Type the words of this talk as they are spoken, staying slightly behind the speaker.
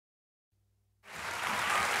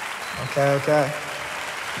Okay.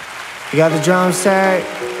 You got the drums, Terry?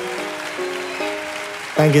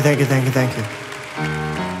 Thank you.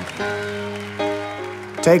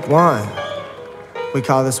 Take one. We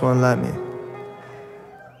call this one Let Me.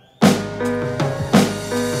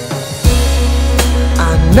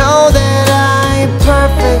 I know that I ain't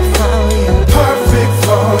perfect for you. Perfect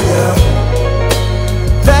for you.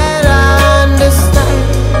 That I understand.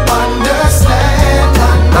 Understand.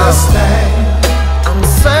 I'm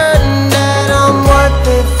certain that I'm worth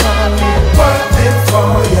it for you. Worth it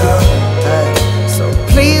for you. Hey, so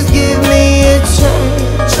please give me a chance.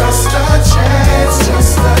 Just a chance,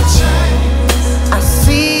 just a chance. I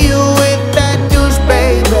see you with that douche,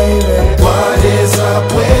 baby. What is up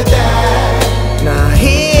with that? Now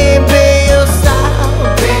he ain't been your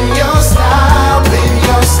style. Been your style, been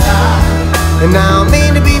your style. And I don't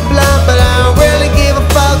mean to be blunt, but I don't really give a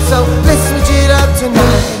fuck. So let's switch it up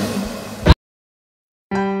tonight.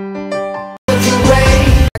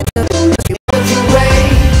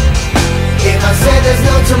 If I said there's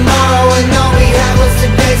no tomorrow and all we have was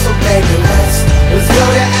today, so baby, let's go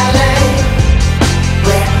to LA,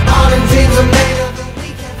 where all the dreams are made of and we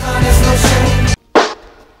can find us no shame.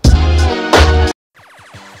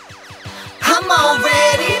 I'm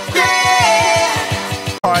already there.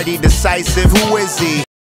 Party decisive, who is he?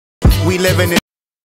 We living in